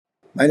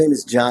My name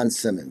is John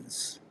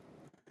Simmons,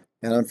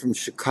 and I'm from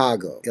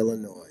Chicago,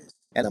 Illinois,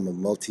 and I'm a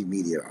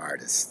multimedia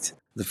artist.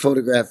 The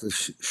photograph of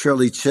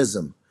Shirley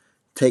Chisholm,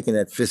 taken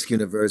at Fisk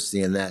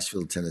University in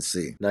Nashville,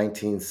 Tennessee,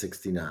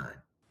 1969.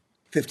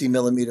 50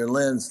 millimeter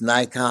lens,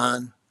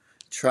 Nikon,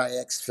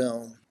 Tri-X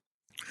film.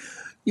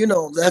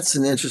 That's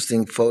an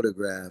interesting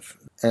photograph.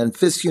 And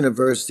Fisk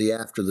University,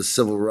 after the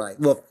civil rights,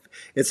 well,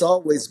 it's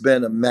always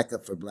been a mecca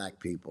for black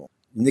people.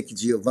 Nikki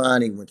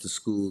Giovanni went to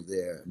school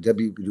there.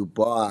 W.B. Du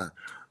Bois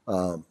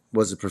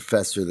was a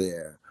professor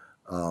there.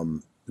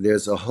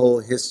 There's a whole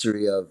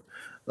history of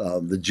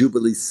the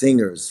Jubilee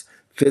Singers.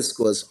 Fisk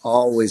was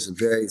always a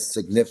very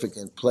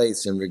significant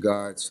place in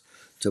regards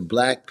to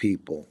black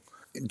people.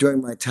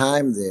 During my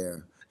time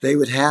there, they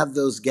would have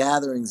those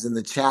gatherings in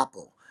the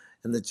chapel,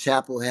 and the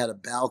chapel had a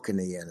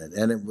balcony in it,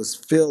 and it was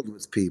filled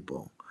with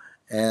people,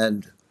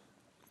 and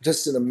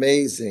just an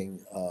amazing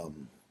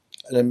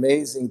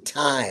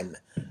time,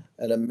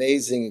 an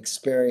amazing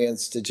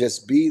experience to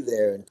just be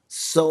there.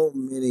 So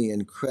many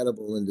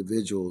incredible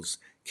individuals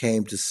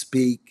came to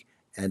speak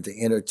and to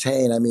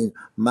entertain. I mean,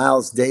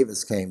 Miles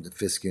Davis came to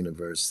Fisk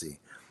University,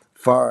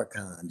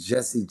 Farrakhan,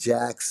 Jesse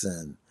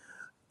Jackson,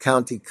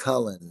 County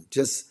Cullen.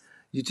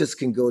 You just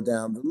can go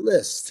down the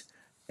list.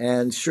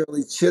 And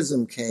Shirley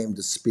Chisholm came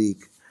to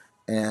speak,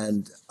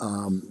 and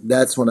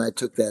that's when I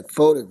took that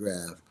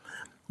photograph.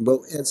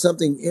 But and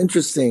something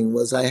interesting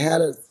was I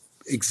had an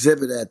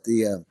exhibit at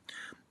the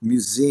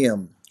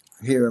museum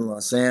here in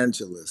Los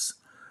Angeles,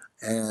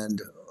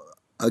 and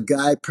a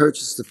guy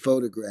purchased a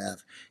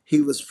photograph.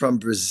 He was from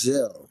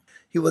Brazil.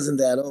 He wasn't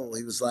that old.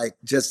 He was like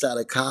just out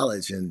of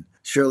college, and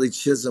Shirley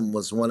Chisholm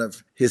was one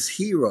of his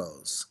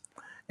heroes.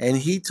 And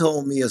he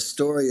told me a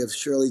story of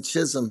Shirley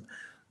Chisholm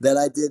that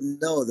I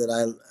didn't know, that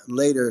I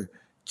later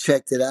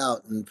checked it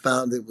out and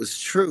found it was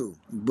true.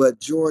 But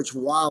George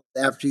Wallace,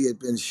 after he had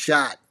been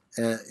shot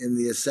in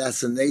the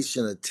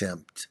assassination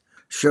attempt,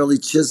 Shirley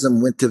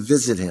Chisholm went to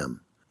visit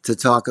him to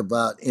talk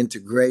about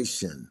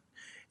integration.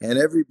 And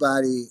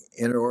everybody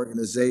in her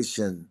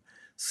organization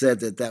said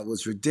that that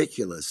was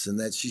ridiculous and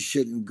that she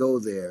shouldn't go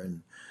there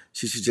and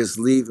she should just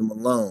leave him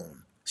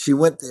alone. She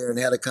went there and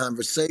had a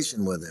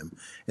conversation with him.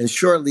 And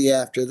shortly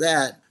after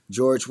that,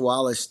 George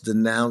Wallace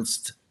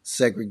denounced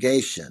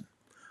segregation.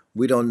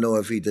 We don't know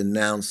if he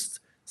denounced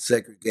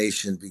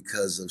segregation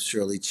because of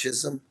Shirley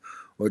Chisholm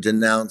or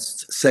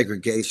denounced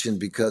segregation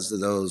because of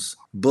those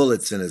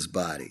bullets in his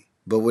body.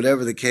 But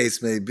whatever the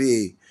case may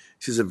be,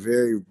 she's a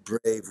very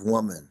brave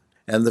woman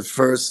and the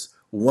first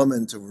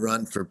woman to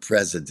run for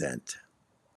president.